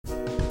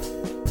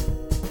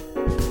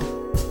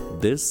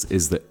This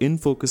is the In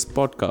Focus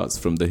podcast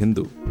from The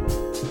Hindu.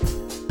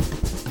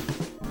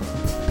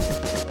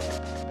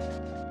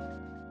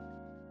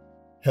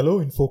 Hello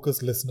In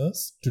Focus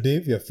listeners.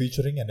 Today we are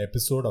featuring an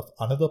episode of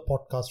another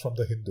podcast from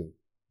The Hindu,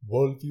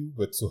 Worldview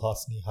with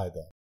Suhasini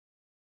Haidar.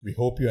 We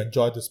hope you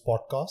enjoy this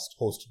podcast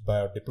hosted by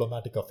our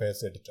Diplomatic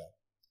Affairs editor.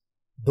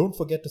 Don't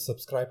forget to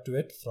subscribe to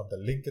it from the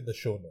link in the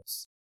show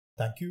notes.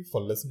 Thank you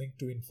for listening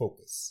to In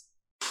Focus.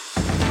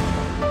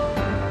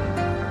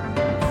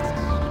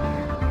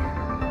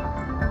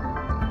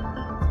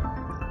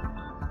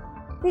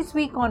 This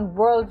week on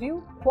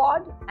Worldview,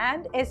 Quad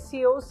and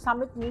SCO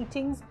summit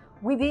meetings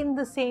within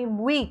the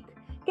same week.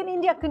 Can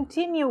India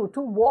continue to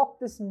walk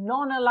this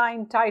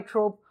non-aligned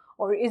tightrope,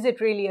 or is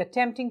it really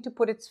attempting to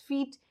put its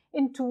feet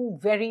in two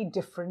very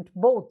different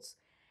boats?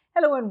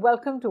 Hello and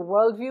welcome to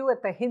Worldview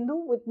at The Hindu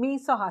with me,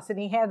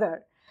 Suhasini Haidar.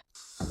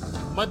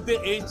 मध्य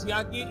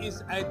Asia की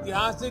इस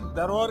ऐतिहासिक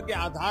धरोहर के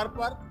आधार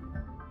पर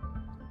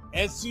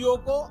SCO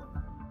को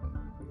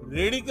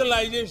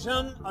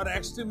radicalisation और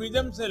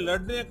extremism से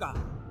लड़ने का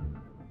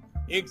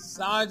एक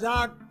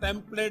साझा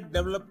टेम्पलेट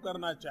डेवलप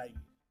करना चाहिए.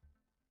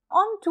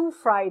 On two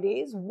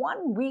Fridays,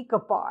 1 week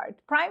apart,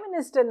 Prime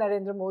Minister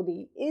Narendra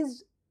Modi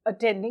is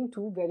attending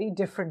two very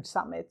different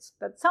summits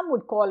that some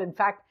would call, in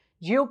fact,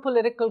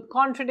 geopolitical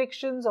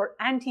contradictions or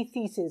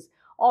antitheses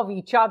of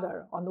each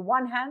other. On the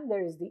one hand,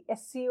 there is the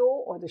SCO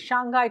or the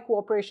Shanghai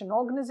Cooperation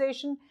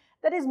Organization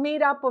that is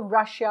made up of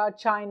Russia,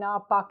 China,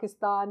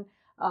 Pakistan,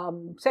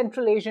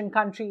 Central Asian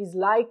countries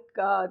like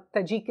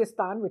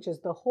Tajikistan, which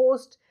is the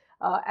host,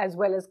 as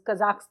well as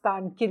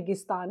Kazakhstan,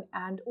 Kyrgyzstan,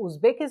 and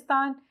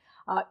Uzbekistan.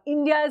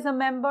 India is a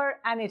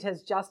member and it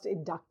has just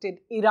inducted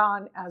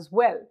Iran as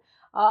well.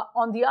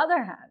 On the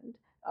other hand,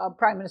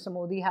 Prime Minister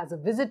Modi has a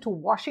visit to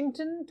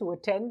Washington to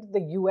attend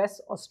the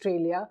US,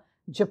 Australia,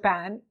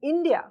 Japan,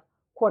 India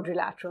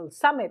quadrilateral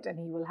summit, and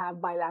he will have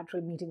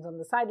bilateral meetings on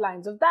the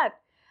sidelines of that.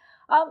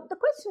 The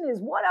question is,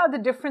 what are the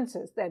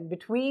differences then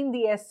between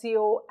the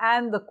SCO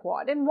and the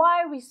Quad, and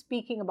why are we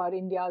speaking about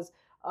India's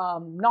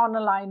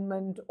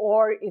non-alignment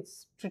or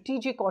its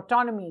strategic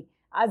autonomy,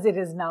 as it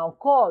is now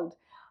called?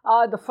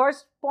 The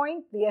first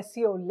point, the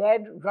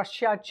SCO-led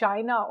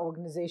Russia-China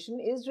organization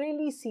is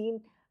really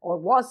seen, or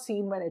was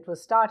seen when it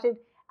was started,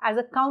 as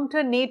a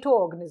counter-NATO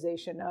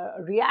organization,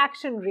 a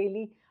reaction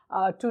really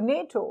to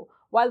NATO,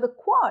 while the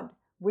Quad,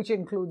 which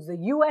includes the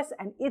US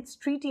and its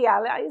treaty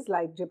allies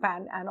like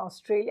Japan and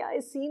Australia,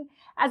 is seen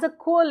as a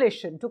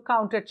coalition to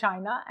counter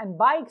China and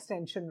by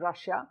extension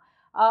Russia.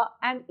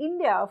 And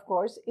India, of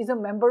course, is a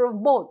member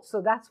of both.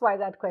 So that's why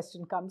that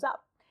question comes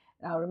up.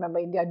 Now, remember,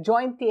 India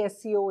joined the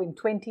SCO in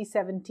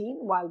 2017,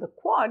 while the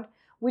Quad,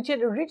 which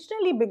had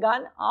originally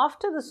begun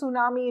after the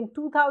tsunami in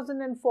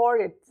 2004,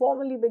 it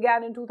formally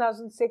began in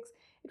 2006,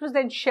 it was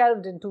then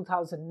shelved in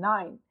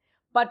 2009,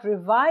 but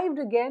revived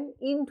again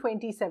in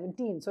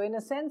 2017. So in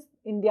a sense,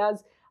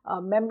 India's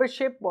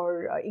membership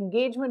or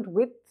engagement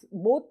with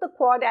both the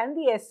Quad and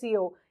the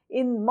SCO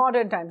in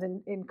modern times,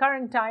 in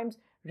current times,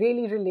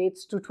 really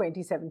relates to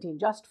 2017,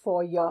 just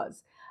 4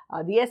 years.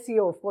 The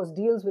SCO, of course,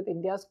 deals with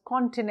India's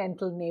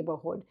continental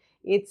neighborhood,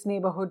 its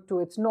neighborhood to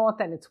its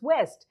north and its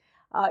west,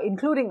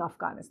 including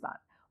Afghanistan,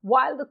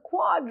 while the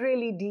Quad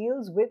really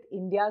deals with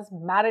India's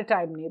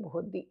maritime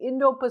neighborhood, the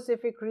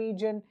Indo-Pacific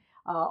region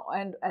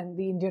and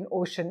the Indian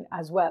Ocean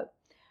as well.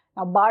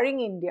 Now,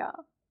 barring India,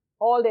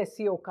 all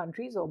SCO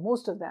countries, or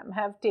most of them,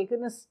 have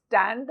taken a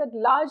stand that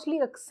largely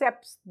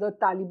accepts the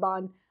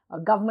Taliban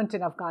government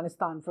in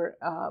Afghanistan.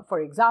 For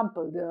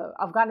example,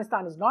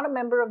 Afghanistan is not a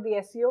member of the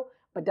SCO,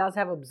 but does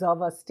have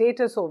observer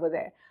status over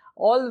there.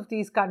 All of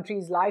these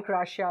countries like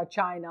Russia,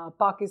 China,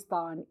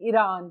 Pakistan,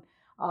 Iran,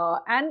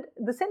 and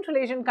the Central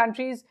Asian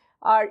countries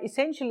are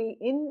essentially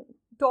in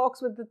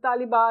talks with the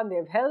Taliban.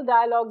 They've held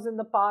dialogues in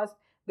the past.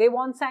 They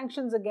want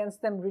sanctions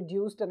against them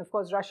reduced. And of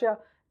course, Russia,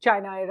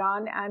 China,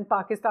 Iran, and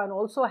Pakistan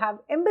also have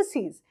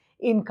embassies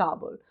in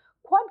Kabul.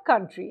 Quad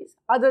countries,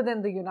 other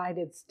than the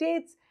United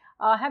States,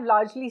 have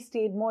largely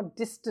stayed more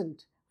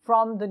distant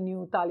from the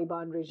new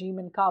Taliban regime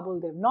in Kabul.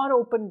 They've not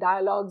opened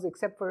dialogues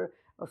except for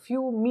a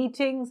few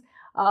meetings.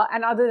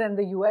 And other than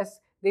the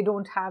US, they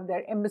don't have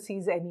their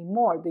embassies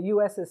anymore. The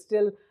US is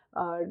still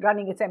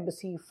running its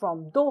embassy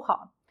from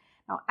Doha.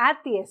 Now, at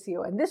the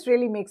SCO, and this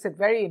really makes it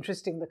very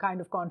interesting, the kind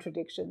of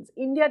contradictions,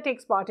 India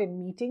takes part in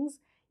meetings,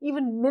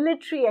 even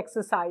military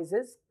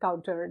exercises,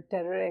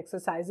 counter-terror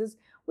exercises,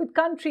 with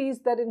countries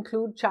that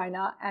include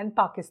China and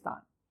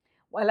Pakistan.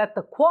 While at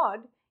the Quad,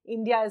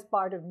 India is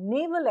part of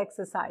naval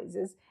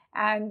exercises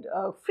and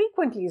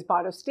frequently is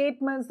part of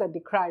statements that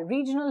decry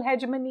regional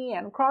hegemony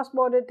and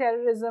cross-border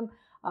terrorism.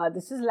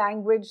 This is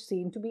language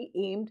seen to be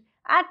aimed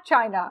at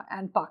China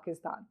and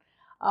Pakistan.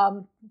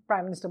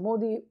 Prime Minister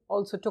Modi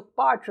also took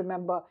part,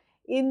 remember,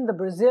 in the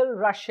Brazil,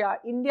 Russia,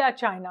 India,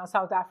 China,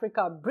 South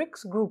Africa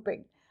BRICS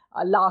grouping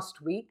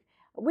last week,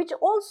 which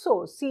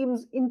also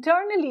seems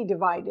internally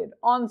divided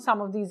on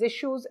some of these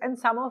issues and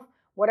some of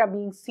what are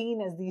being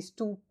seen as these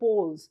two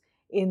poles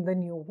in the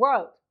new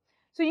world.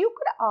 So you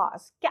could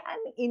ask,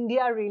 can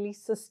India really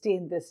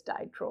sustain this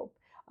tightrope?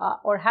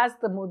 or has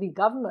the Modi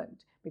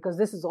government, because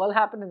this has all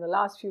happened in the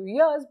last few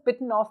years,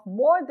 bitten off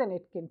more than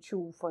it can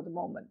chew for the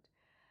moment?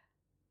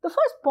 The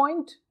first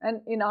point,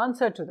 and in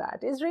answer to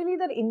that, is really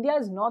that India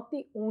is not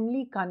the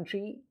only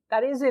country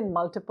that is in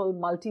multiple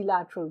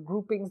multilateral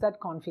groupings that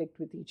conflict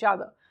with each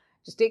other.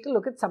 Just take a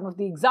look at some of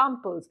the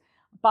examples.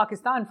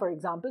 Pakistan, for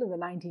example, in the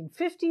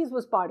 1950s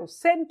was part of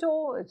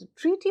SCO, it's a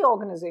treaty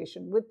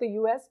organization with the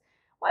US,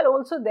 while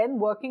also then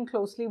working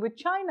closely with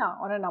China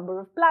on a number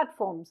of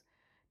platforms.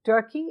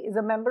 Turkey is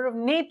a member of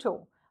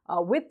NATO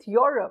with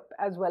Europe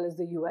as well as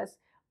the US,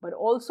 but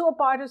also a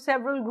part of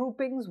several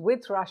groupings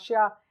with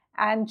Russia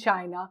and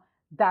China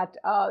that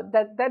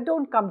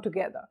don't come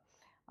together.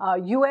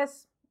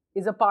 US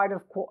is a part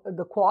of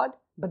the Quad,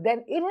 but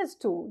then it has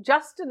too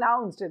just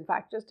announced, in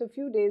fact, just a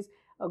few days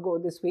ago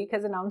this week,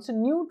 has announced a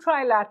new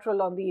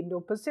trilateral on the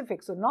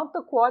Indo-Pacific. So not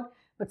the Quad,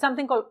 but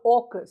something called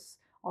AUKUS,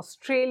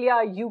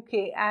 Australia,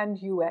 UK, and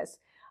US.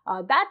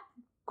 That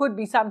could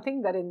be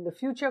something that in the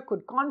future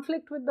could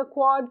conflict with the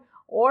Quad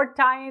or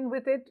tie in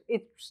with it.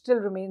 It still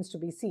remains to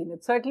be seen.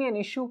 It's certainly an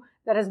issue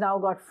that has now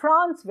got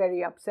France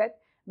very upset,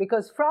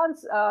 because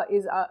France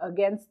is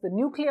against the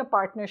nuclear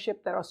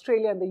partnership that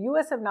Australia and the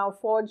US have now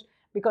forged,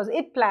 because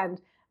it planned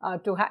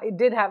it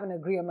did have an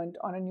agreement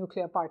on a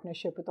nuclear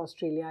partnership with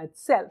Australia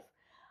itself.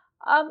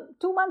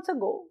 2 months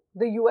ago,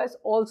 the US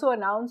also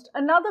announced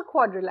another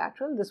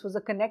quadrilateral. This was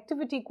a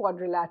connectivity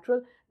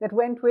quadrilateral that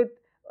went with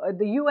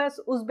the US,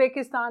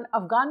 Uzbekistan,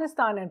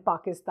 Afghanistan, and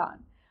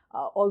Pakistan,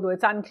 although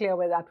it's unclear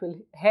where that will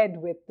head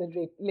with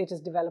the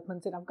latest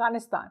developments in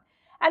Afghanistan.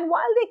 And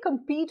while they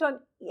compete on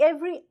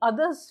every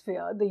other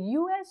sphere, the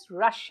US,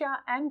 Russia,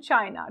 and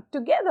China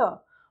together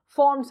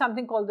formed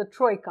something called the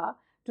Troika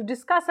to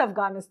discuss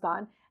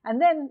Afghanistan, and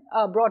then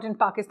brought in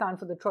Pakistan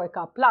for the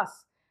Troika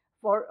Plus.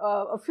 For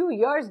a few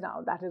years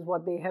now, that is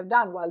what they have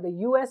done. While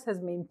the US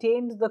has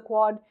maintained the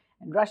Quad,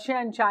 and Russia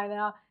and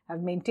China have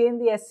maintained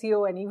the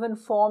SCO and even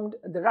formed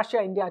the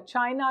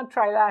Russia-India-China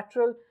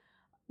trilateral,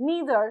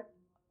 neither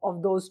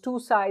of those two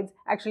sides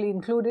actually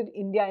included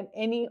India in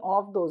any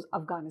of those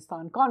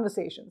Afghanistan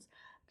conversations.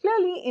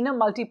 Clearly, in a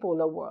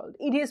multipolar world,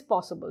 it is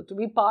possible to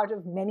be part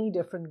of many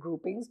different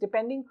groupings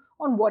depending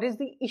on what is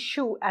the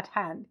issue at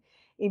hand.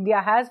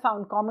 India has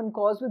found common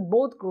cause with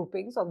both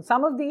groupings on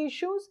some of the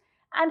issues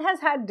and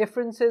has had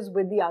differences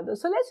with the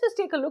others. So let's just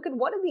take a look at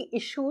what are the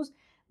issues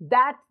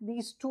that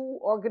these two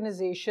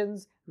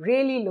organizations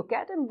really look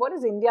at and what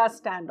is India's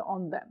stand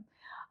on them.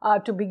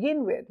 To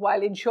begin with,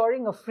 while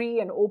ensuring a free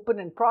and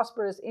open and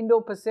prosperous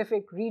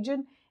Indo-Pacific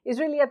region is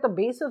really at the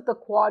base of the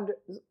Quad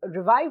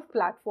Revive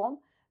platform,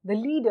 the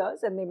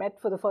leaders, and they met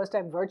for the first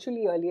time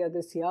virtually earlier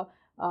this year,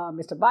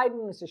 Mr.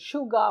 Biden, Mr.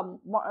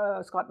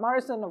 Suga, Scott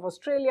Morrison of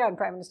Australia, and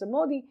Prime Minister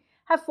Modi,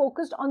 have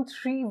focused on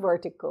three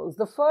verticals.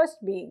 The first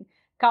being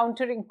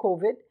countering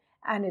COVID,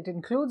 and it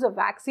includes a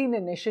vaccine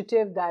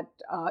initiative that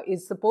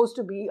is supposed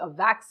to be a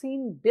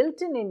vaccine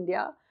built in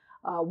India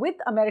with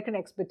American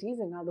expertise,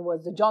 in other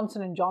words, the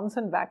Johnson &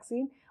 Johnson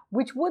vaccine,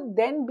 which would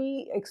then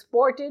be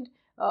exported.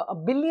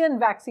 1 billion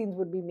vaccines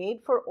would be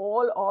made for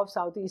all of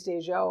Southeast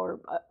Asia or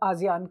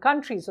ASEAN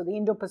countries, so the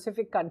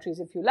Indo-Pacific countries,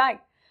 if you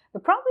like. The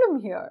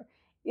problem here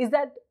is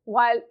that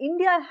while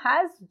India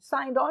has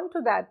signed on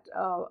to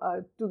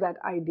that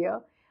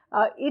idea,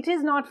 it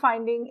is not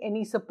finding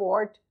any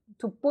support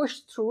to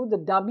push through the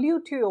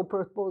WTO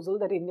proposal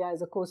that India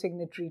is a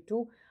co-signatory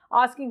to,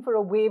 asking for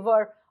a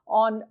waiver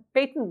on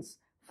patents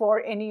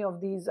for any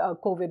of these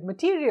COVID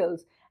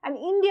materials. And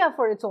India,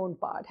 for its own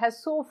part,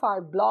 has so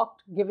far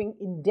blocked giving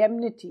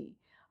indemnity,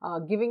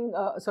 giving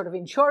a sort of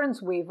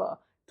insurance waiver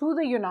to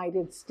the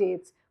United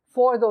States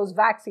for those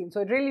vaccines.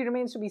 So it really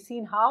remains to be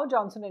seen how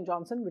Johnson &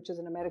 Johnson, which is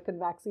an American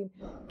vaccine,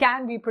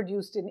 can be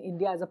produced in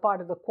India as a part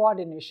of the Quad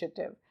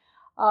initiative.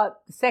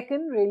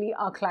 Second, really,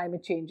 are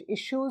climate change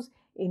issues.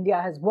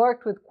 India has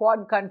worked with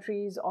Quad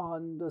countries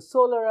on the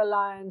Solar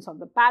Alliance, on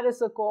the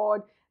Paris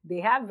Accord.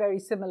 They have very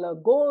similar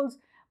goals,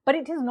 but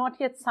it has not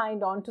yet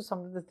signed on to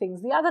some of the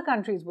things the other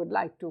countries would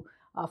like to.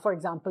 For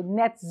example,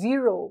 net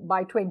zero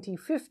by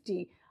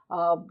 2050.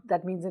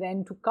 That means an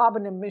end to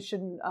carbon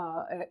emission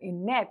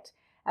in net,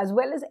 as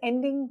well as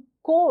ending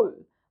coal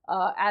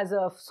as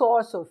a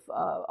source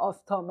of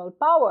thermal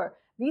power.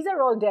 These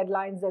are all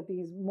deadlines that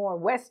these more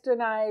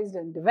westernized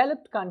and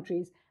developed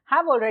countries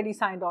have already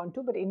signed on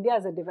to, but India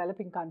as a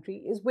developing country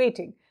is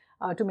waiting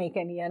to make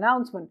any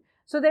announcement.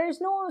 So there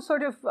is no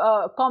sort of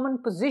common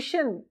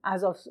position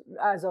as of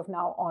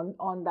now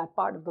on that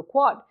part of the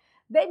Quad.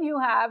 Then you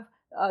have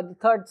the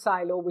third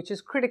silo, which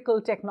is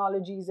critical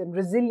technologies and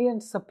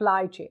resilient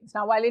supply chains.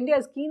 Now, while India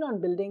is keen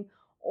on building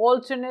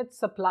alternate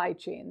supply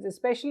chains,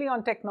 especially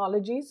on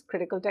technologies,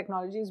 critical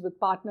technologies with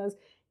partners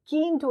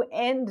keen to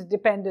end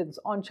dependence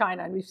on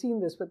China, and we've seen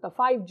this with the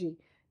 5G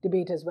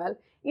debate as well,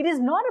 it is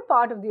not a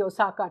part of the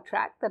Osaka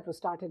Tract that was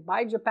started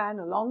by Japan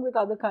along with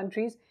other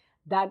countries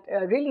that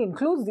really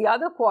includes the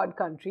other Quad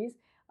countries,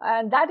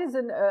 and that is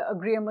an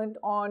agreement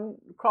on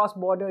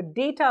cross-border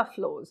data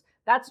flows.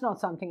 That's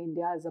not something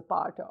India is a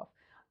part of.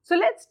 So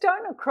let's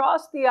turn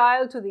across the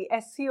aisle to the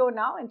SCO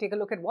now and take a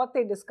look at what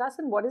they discuss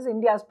and what is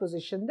India's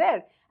position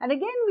there. And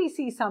again, we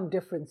see some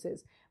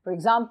differences. For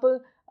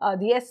example,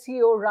 the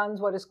SCO runs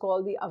what is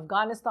called the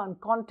Afghanistan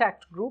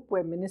Contact Group,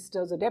 where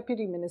ministers or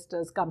deputy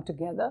ministers come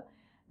together.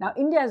 Now,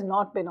 India has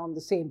not been on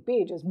the same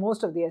page as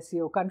most of the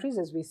SCO countries,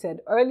 as we said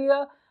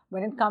earlier,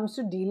 when it comes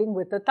to dealing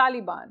with the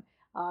Taliban.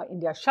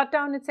 India shut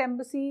down its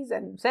embassies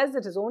and says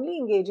it is only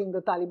engaging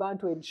the Taliban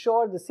to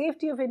ensure the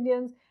safety of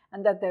Indians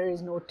and that there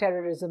is no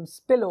terrorism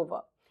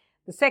spillover.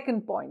 The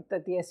second point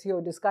that the SCO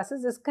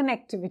discusses is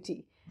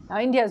connectivity. Now,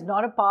 India is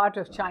not a part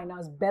of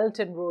China's Belt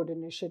and Road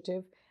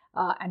Initiative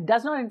and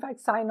does not, in fact,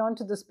 sign on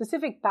to the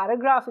specific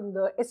paragraph in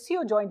the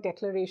SCO Joint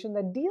Declaration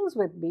that deals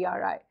with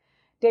BRI.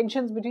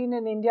 Tensions between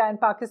India and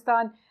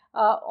Pakistan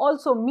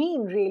also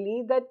mean,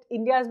 really, that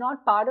India is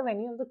not part of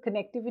any of the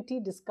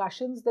connectivity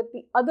discussions that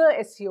the other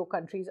SCO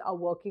countries are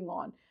working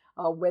on.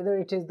 Whether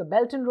it is the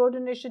Belt and Road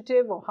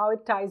Initiative or how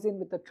it ties in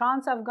with the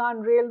Trans-Afghan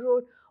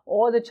Railroad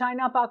or the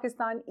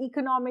China-Pakistan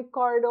Economic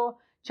Corridor.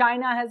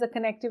 China has a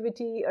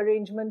connectivity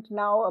arrangement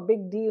now, a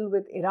big deal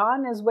with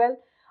Iran as well.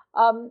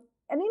 And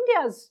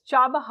India's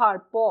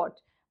Chabahar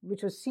port,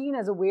 which was seen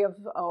as a way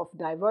of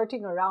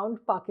diverting around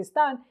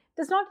Pakistan,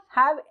 does not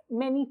have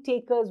many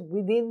takers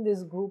within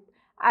this group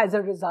as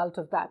a result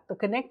of that. The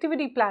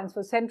connectivity plans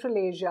for Central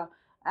Asia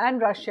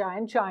and Russia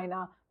and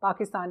China,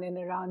 Pakistan and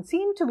Iran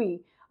seem to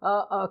be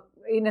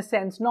in a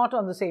sense, not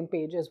on the same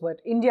page as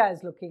what India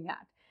is looking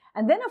at.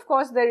 And then, of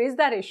course, there is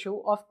that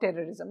issue of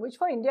terrorism, which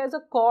for India is a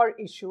core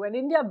issue. And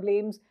India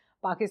blames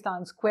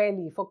Pakistan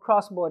squarely for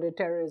cross-border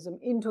terrorism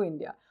into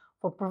India,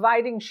 for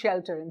providing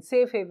shelter and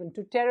safe haven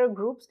to terror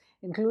groups,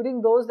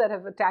 including those that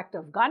have attacked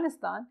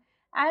Afghanistan,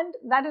 and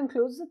that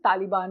includes the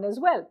Taliban as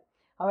well.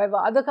 However,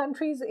 other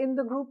countries in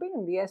the grouping,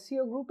 in the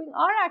SCO grouping,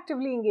 are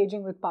actively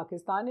engaging with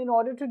Pakistan in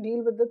order to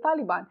deal with the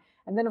Taliban.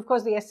 And then, of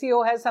course, the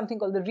SCO has something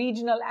called the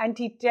Regional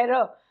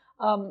Anti-Terror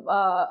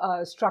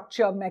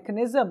Structure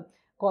Mechanism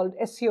called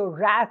SCO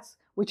RATS,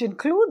 which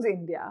includes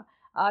India,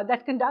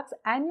 that conducts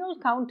annual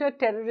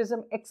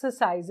counter-terrorism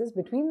exercises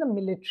between the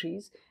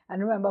militaries.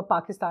 And remember,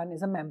 Pakistan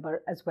is a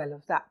member as well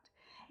of that.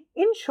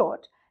 In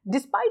short,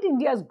 despite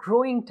India's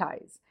growing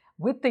ties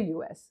with the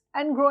US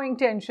and growing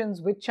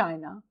tensions with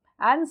China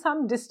and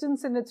some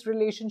distance in its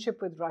relationship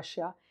with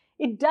Russia,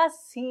 it does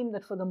seem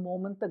that for the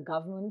moment the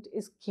government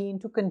is keen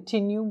to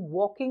continue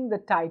walking the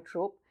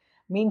tightrope,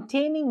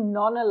 maintaining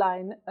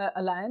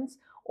non-alliance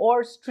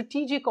or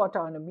strategic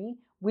autonomy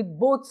with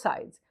both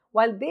sides,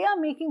 while they are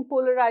making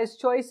polarized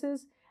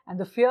choices and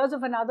the fears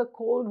of another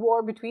Cold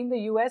War between the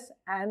US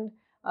and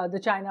the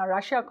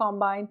China-Russia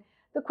combine.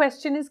 The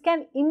question is,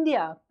 can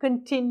India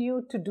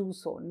continue to do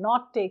so,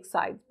 not take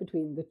sides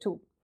between the two?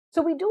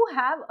 So we do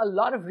have a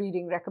lot of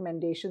reading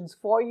recommendations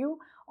for you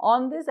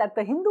on this. At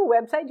the Hindu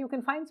website, you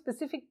can find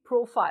specific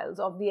profiles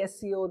of the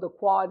SCO, the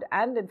Quad,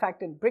 and in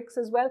fact in BRICS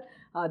as well.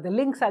 The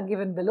links are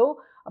given below.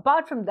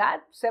 Apart from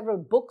that, several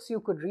books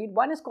you could read.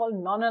 One is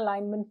called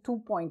Non-Alignment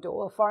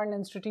 2.0, a Foreign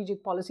and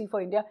Strategic Policy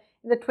for India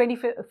in the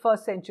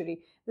 21st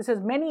Century. This has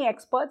many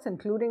experts,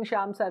 including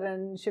Shyam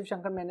Saran, Shiv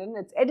Shankar Menon.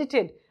 It's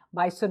edited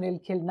by Sunil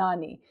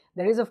Khilnani.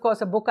 There is, of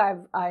course, a book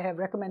I have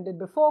recommended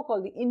before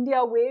called The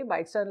India Way by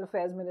External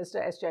Affairs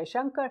Minister S.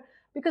 Jaishankar,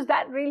 because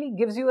that really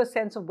gives you a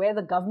sense of where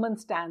the government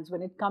stands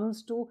when it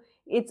comes to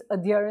its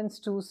adherence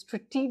to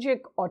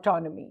strategic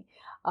autonomy.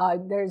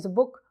 There is a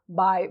book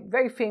by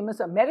very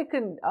famous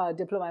American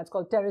diplomats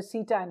called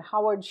Teresita and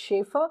Howard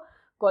Schaefer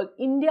called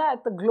India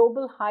at the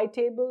Global High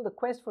Table, The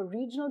Quest for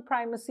Regional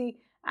Primacy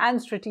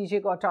and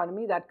Strategic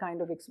Autonomy. That kind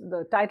of,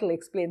 the title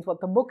explains what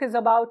the book is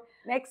about.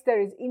 Next,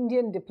 there is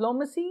Indian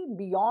Diplomacy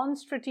Beyond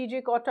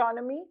Strategic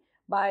Autonomy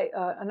by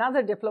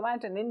another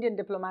diplomat, an Indian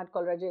diplomat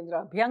called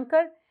Rajendra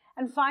Abhyankar.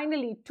 And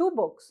finally, two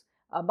books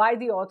by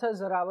the author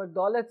Zorawar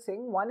Daulat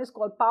Singh. One is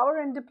called Power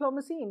and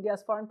Diplomacy,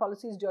 India's Foreign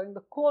Policies During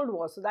the Cold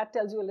War. So that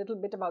tells you a little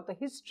bit about the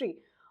history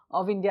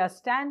of India's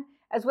stand,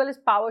 as well as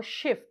Power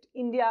Shift,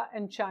 India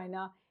and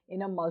China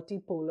in a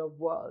multipolar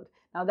world.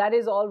 Now, that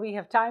is all we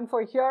have time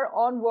for here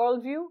on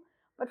Worldview.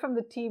 But from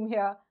the team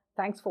here,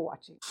 thanks for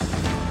watching.